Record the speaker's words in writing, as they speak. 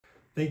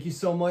Thank you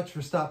so much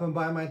for stopping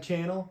by my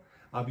channel.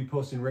 I'll be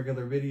posting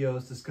regular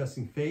videos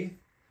discussing faith,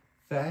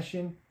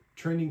 fashion,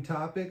 trending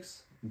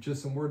topics, and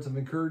just some words of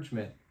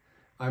encouragement.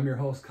 I'm your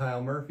host,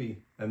 Kyle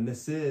Murphy, and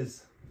this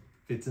is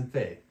Fits and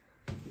Faith.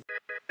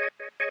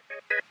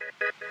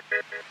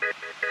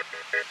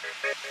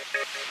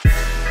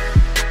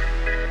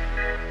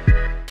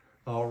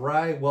 All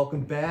right,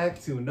 welcome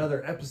back to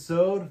another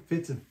episode of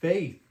Fits and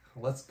Faith.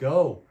 Let's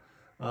go.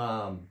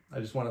 I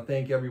just want to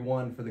thank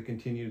everyone for the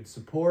continued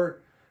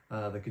support,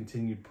 the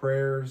continued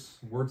prayers,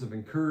 words of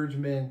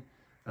encouragement,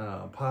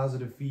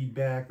 positive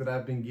feedback that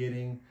I've been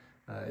getting.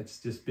 It's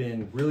just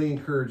been really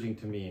encouraging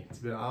to me. It's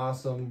been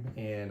awesome,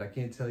 and I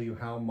can't tell you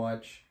how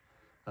much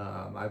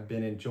I've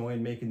been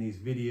enjoying making these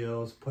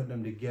videos, putting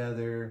them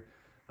together,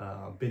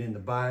 been in the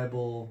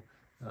Bible,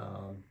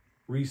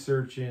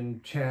 researching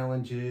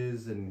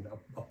challenges and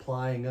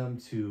applying them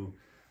to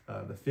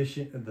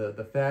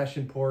the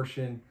fashion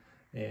portion,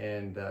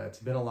 and it's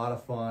been a lot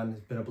of fun.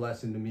 It's been a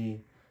blessing to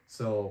me.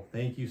 So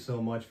thank you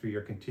so much for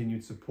your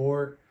continued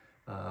support,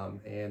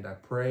 and I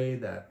pray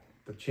that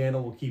the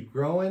channel will keep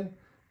growing,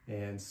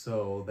 and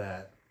so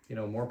that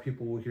more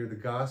people will hear the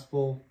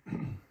gospel,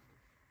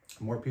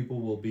 more people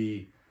will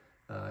be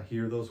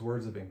hear those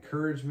words of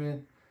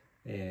encouragement,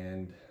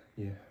 and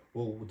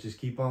we'll just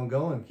keep on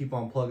going, keep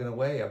on plugging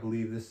away. I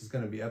believe this is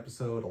going to be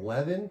episode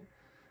 11,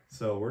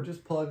 so we're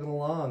just plugging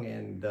along.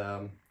 And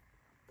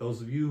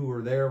those of you who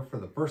were there for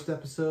the first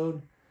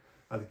episode,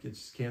 I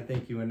just can't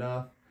thank you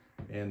enough,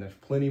 and there's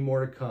plenty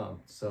more to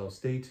come, so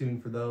stay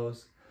tuned for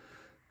those.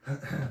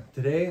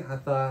 Today I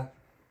thought,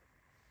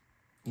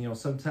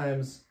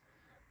 sometimes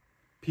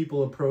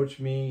people approach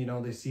me,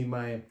 they see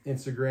my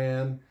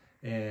Instagram,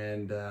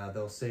 and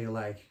they'll say,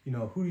 like,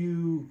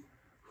 who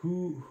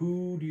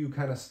do you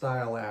kind of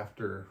style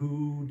after?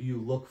 Who do you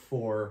look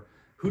for?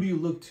 Who do you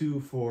look to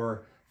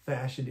for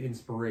fashion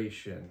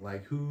inspiration?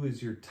 Like, who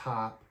is your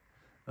top,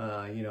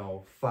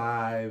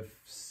 5,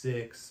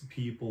 6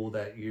 people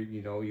that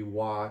you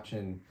watch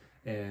and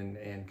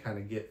kind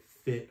of get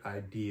fit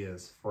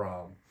ideas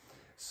from?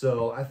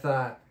 So I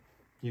thought,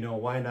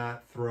 why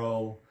not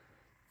throw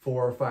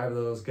 4 or 5 of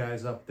those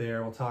guys up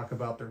there? We'll talk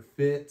about their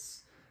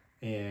fits,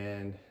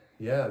 and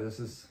yeah,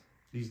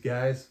 these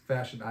guys,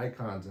 fashion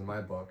icons in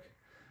my book.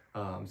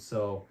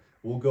 So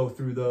we'll go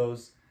through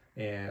those,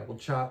 and we'll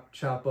chop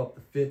up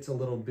the fits a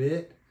little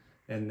bit,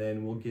 and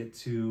then we'll get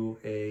to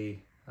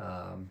a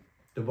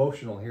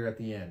devotional here at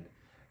the end.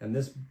 And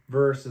this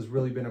verse has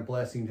really been a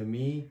blessing to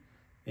me,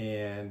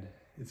 and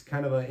it's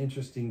kind of an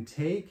interesting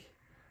take.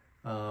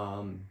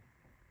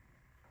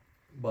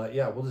 But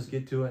yeah, we'll just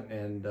get to it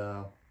and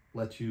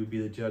let you be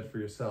the judge for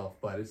yourself.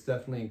 But it's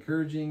definitely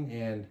encouraging,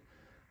 and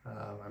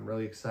I'm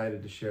really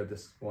excited to share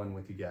this one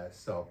with you guys.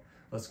 So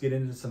let's get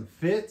into some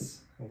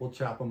fits, and we'll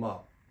chop them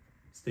up.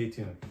 Stay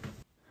tuned.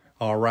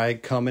 All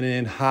right, coming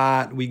in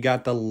hot, we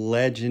got the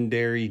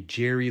legendary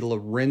Jerry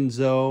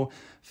Lorenzo,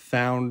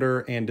 founder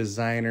and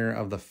designer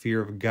of the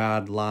Fear of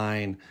God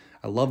line.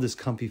 I love this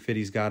comfy fit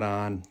he's got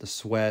on, the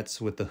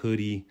sweats with the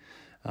hoodie.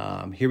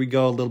 Here we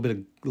go, a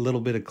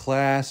little bit of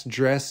class,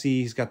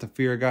 dressy. He's got the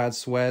Fear of God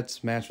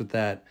sweats matched with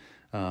that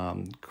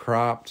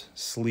cropped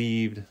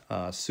sleeved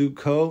suit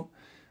coat.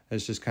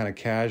 It's just kind of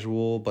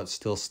casual, but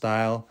still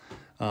style.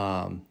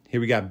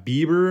 Here we got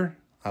Bieber.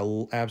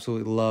 I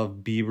absolutely love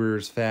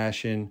Bieber's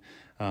fashion.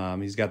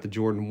 He's got the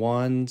Jordan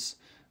 1s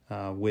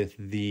with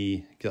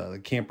the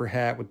camper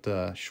hat with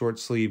the short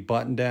sleeve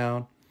button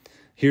down.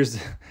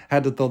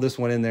 Had to throw this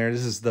one in there.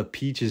 This is the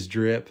Peaches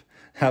drip.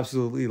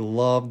 Absolutely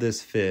love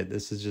this fit.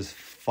 This is just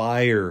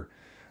fire.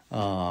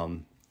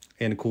 And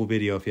a cool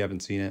video if you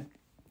haven't seen it.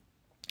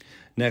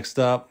 Next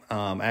up,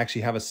 I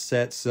actually have a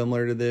set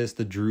similar to this,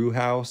 the Drew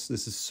House.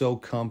 This is so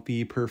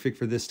comfy, perfect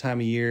for this time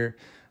of year.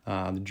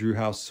 The Drew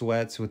House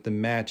sweats with the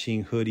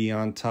matching hoodie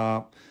on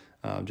top.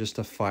 Just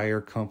a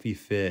fire, comfy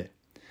fit.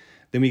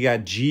 Then we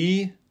got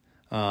G.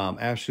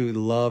 Absolutely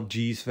love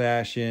G's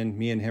fashion.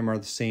 Me and him are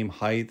the same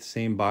height,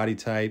 same body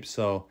type,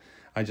 so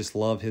I just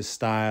love his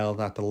style.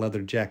 Got the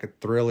leather jacket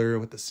Thriller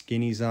with the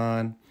skinnies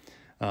on.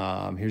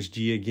 Here's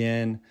G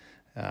again.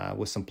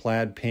 With some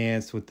plaid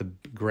pants with the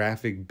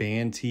graphic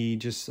band tee.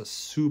 Just a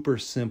super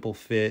simple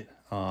fit.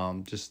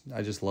 I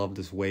just love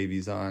this wave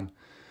he's on.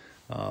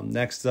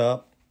 Next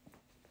up,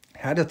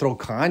 had to throw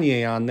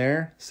Kanye on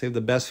there. Save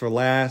the best for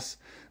last.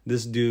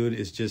 This dude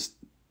is just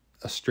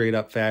a straight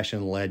up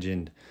fashion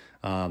legend.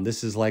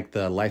 This is like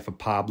the Life of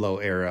Pablo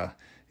era.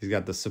 He's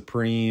got the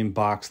Supreme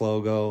box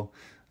logo.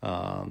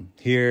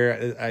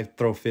 Here I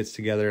throw fits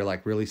together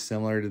like really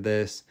similar to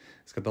this.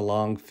 It's got the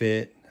long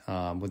fit.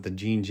 With the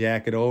jean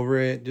jacket over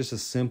it. Just a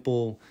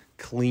simple,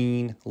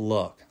 clean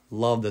look.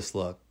 Love this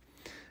look.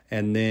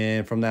 And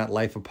then from that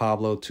Life of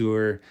Pablo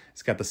tour,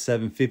 it's got the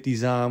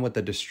 750s on with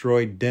the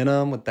destroyed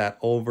denim with that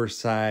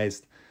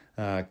oversized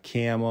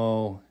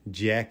camo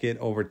jacket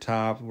over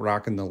top,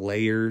 rocking the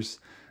layers.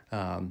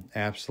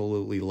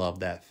 Absolutely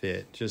love that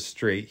fit. Just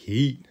straight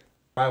heat.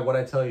 All right,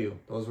 what'd I tell you?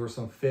 Those were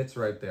some fits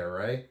right there,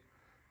 right?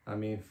 I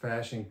mean,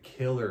 fashion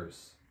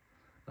killers.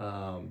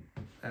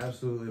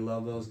 Absolutely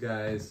love those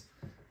guys.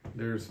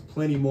 there's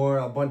plenty more,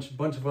 a bunch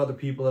of other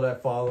people that I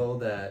follow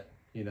that,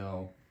 you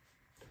know,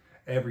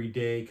 every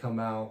day come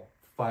out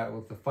fight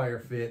with the fire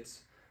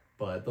fits,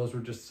 but those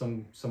were just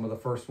some of the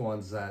first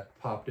ones that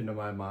popped into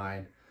my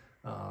mind.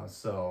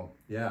 So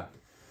yeah,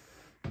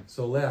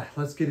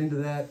 let's get into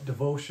that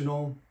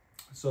devotional.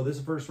 So this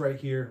verse right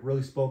here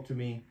really spoke to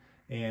me,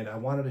 and I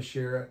wanted to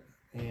share it,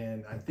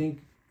 and I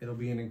think it'll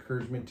be an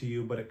encouragement to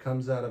you. But it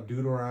comes out of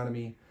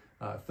Deuteronomy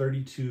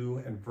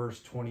 32 and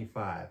verse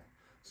 25.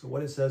 So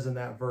what it says in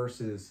that verse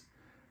is,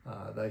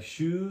 thy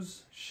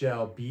shoes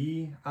shall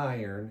be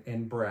iron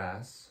and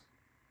brass.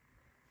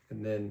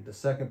 And then the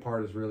second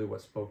part is really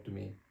what spoke to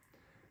me.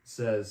 It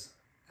says,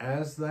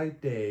 as thy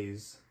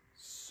days,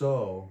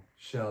 so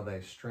shall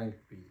thy strength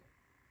be.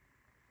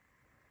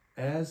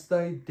 As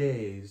thy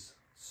days,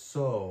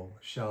 so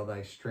shall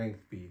thy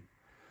strength be.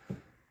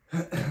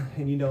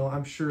 And you know,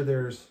 I'm sure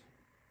there's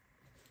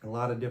a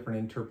lot of different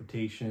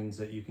interpretations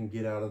that you can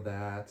get out of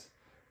that,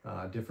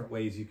 different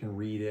ways you can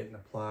read it and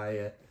apply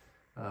it.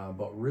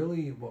 But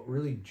really, what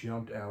really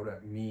jumped out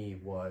at me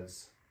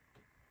was,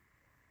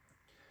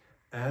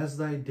 as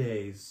thy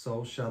days,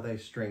 so shall thy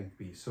strength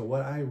be. So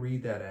what I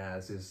read that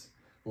as is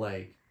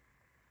like,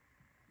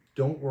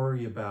 don't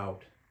worry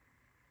about,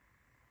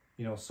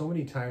 you know, so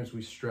many times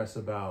we stress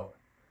about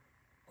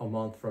a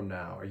month from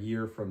now, a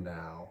year from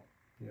now,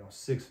 you know,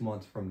 6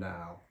 months from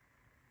now,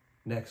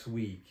 next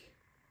week.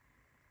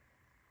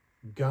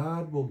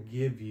 God will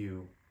give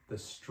you the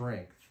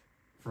strength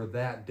for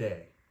that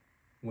day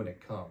when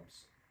it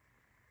comes.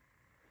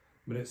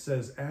 But it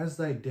says, as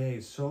thy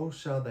days, so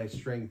shall thy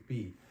strength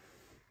be.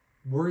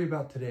 Worry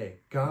about today.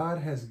 God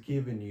has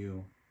given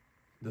you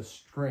the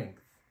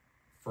strength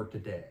for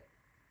today.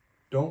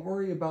 Don't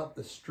worry about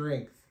the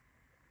strength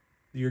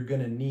that you're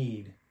going to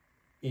need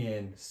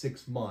in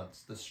 6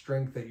 months, the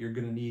strength that you're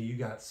going to need. You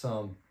got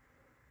some,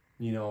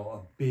 you know,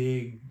 a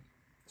big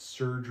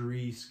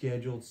surgery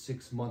scheduled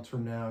 6 months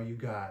from now. You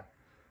got,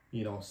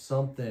 you know,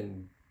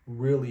 something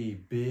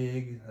really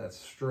big that's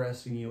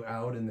stressing you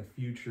out in the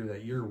future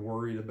that you're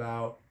worried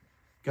about.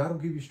 God will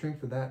give you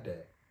strength for that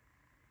day.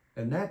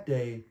 And that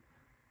day,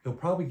 he'll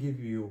probably give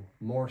you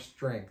more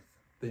strength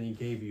than he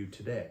gave you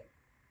today.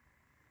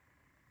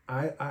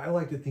 I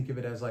like to think of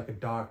it as like a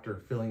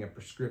doctor filling a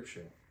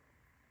prescription.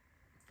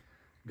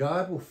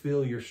 God will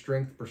fill your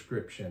strength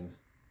prescription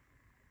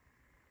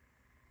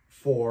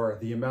for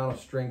the amount of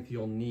strength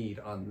you'll need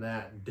on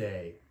that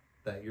day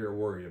that you're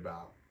worried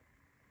about.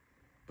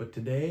 But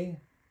today,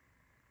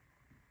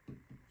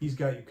 he's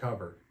got you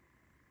covered.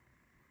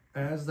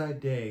 As thy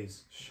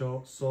days,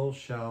 so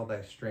shall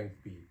thy strength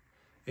be.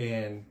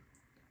 And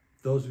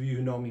those of you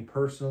who know me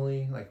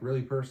personally, like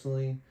really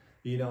personally,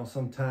 you know,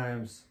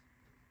 sometimes,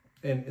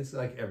 and it's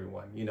like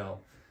everyone, you know,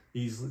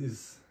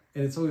 and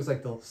it's always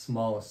like the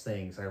smallest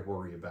things I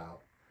worry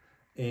about.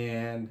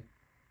 And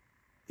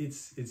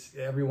it's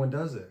everyone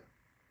does it.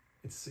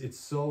 It's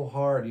so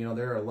hard, you know,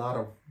 there are a lot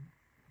of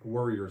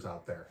worriers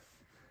out there.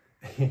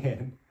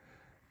 And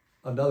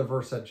another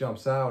verse that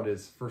jumps out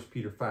is 1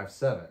 Peter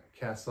 5:7.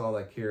 Cast all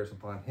thy cares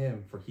upon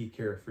him, for he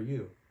careth for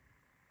you.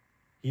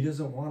 He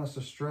doesn't want us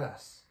to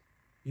stress.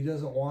 He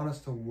doesn't want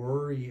us to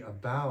worry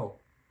about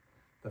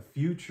the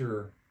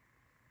future,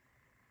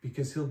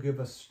 because he'll give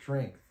us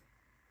strength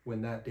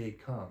when that day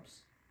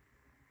comes.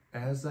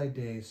 As thy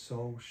days,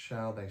 so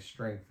shall thy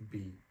strength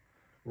be.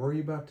 Worry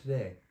about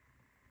today.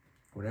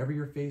 Whatever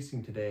you're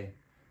facing today,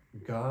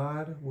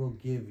 God will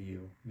give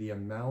you the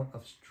amount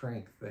of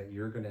strength that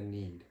you're going to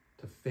need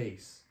to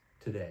face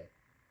today.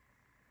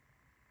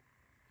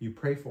 You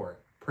pray for it.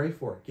 Pray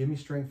for it. Give me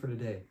strength for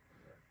today.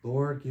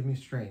 Lord, give me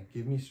strength.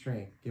 Give me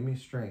strength. Give me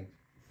strength.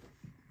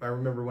 I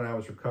remember when I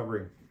was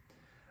recovering,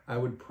 I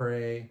would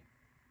pray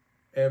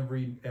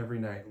every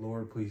night,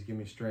 Lord, please give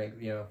me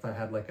strength. You know, if I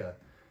had like a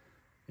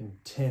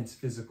intense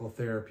physical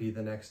therapy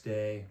the next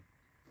day,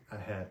 I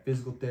had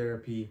physical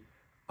therapy,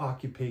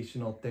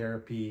 occupational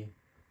therapy.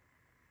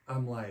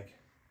 I'm like,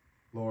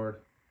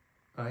 Lord,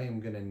 I am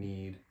going to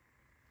need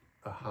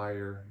a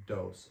higher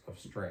dose of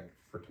strength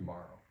for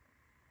tomorrow.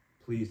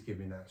 Please give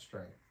me that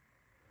strength.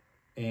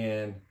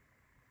 And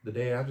the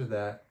day after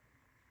that,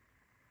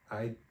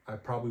 I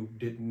probably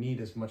didn't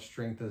need as much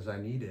strength as I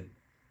needed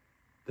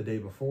the day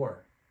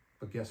before.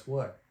 But guess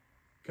what?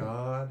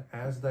 God,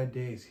 as thy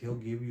days, he'll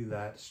give you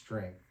that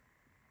strength.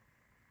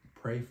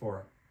 Pray for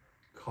it.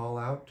 Call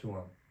out to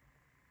him.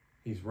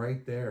 He's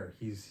right there.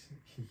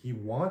 He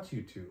wants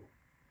you to.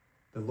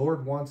 The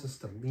Lord wants us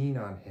to lean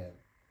on him.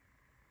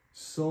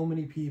 So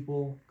many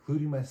people,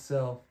 including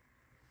myself,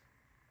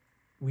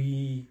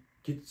 we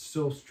get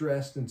so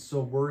stressed and so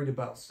worried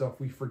about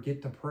stuff, we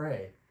forget to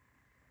pray.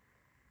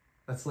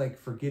 That's like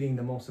forgetting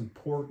the most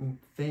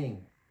important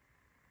thing.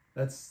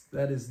 That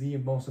is the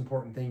most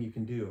important thing you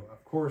can do.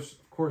 Of course,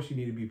 you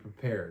need to be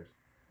prepared.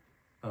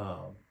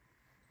 All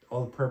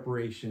the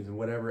preparations in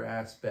whatever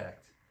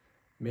aspect,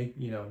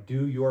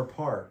 do your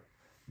part,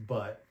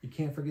 but you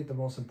can't forget the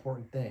most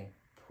important thing: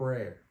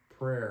 prayer,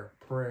 prayer,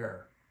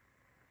 prayer.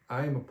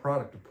 I am a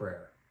product of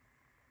prayer.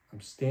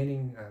 I'm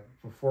standing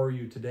before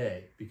you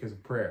today because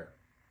of prayer,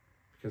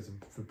 because of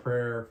the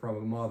prayer from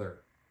a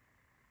mother,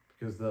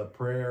 because the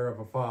prayer of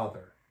a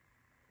father,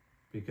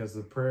 because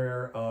the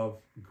prayer of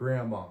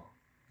grandma,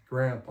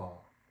 grandpa,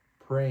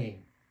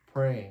 praying,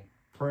 praying,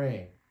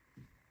 praying.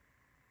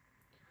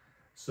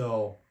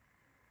 So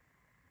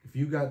if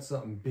you got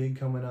something big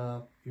coming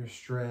up, you're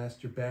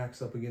stressed, your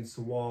back's up against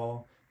the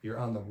wall, you're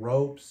on the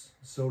ropes,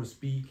 so to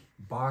speak,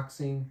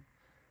 boxing,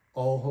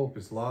 all hope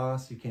is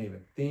lost, you can't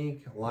even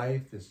think,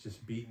 life is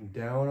just beating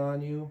down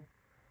on you.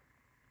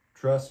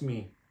 Trust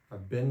me,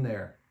 I've been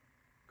there.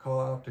 Call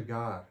out to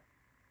God.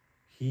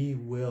 He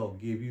will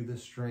give you the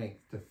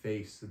strength to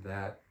face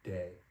that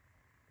day.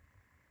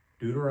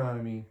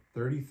 Deuteronomy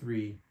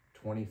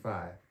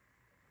 33:25.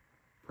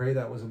 Pray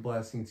that was a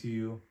blessing to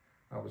you.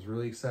 I was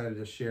really excited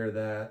to share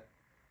that.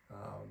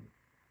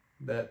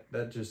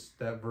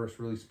 That verse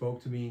really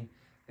spoke to me,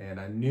 and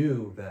I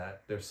knew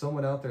that there's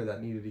someone out there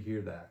that needed to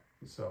hear that.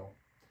 So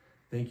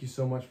thank you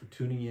so much for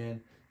tuning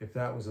in. If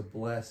that was a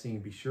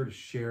blessing, be sure to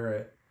share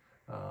it.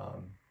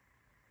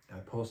 I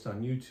post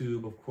on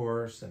YouTube, of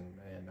course,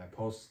 and I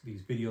post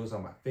these videos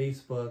on my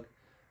Facebook.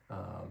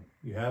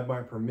 You have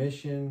my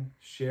permission,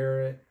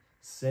 share it,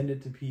 send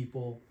it to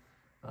people.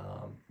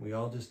 We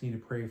all just need to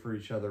pray for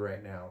each other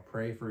right now.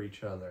 Pray for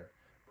each other.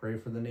 Pray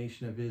for the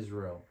nation of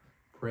Israel.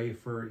 Pray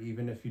for,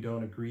 even if you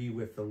don't agree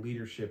with the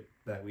leadership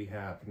that we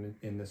have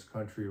in this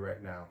country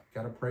right now.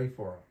 Got to pray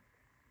for them.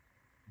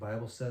 The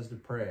Bible says to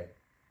pray.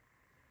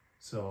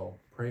 So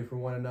pray for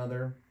one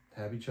another.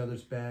 Have each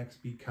other's backs.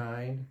 Be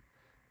kind.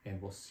 And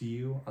we'll see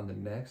you on the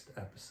next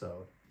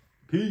episode.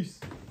 Peace.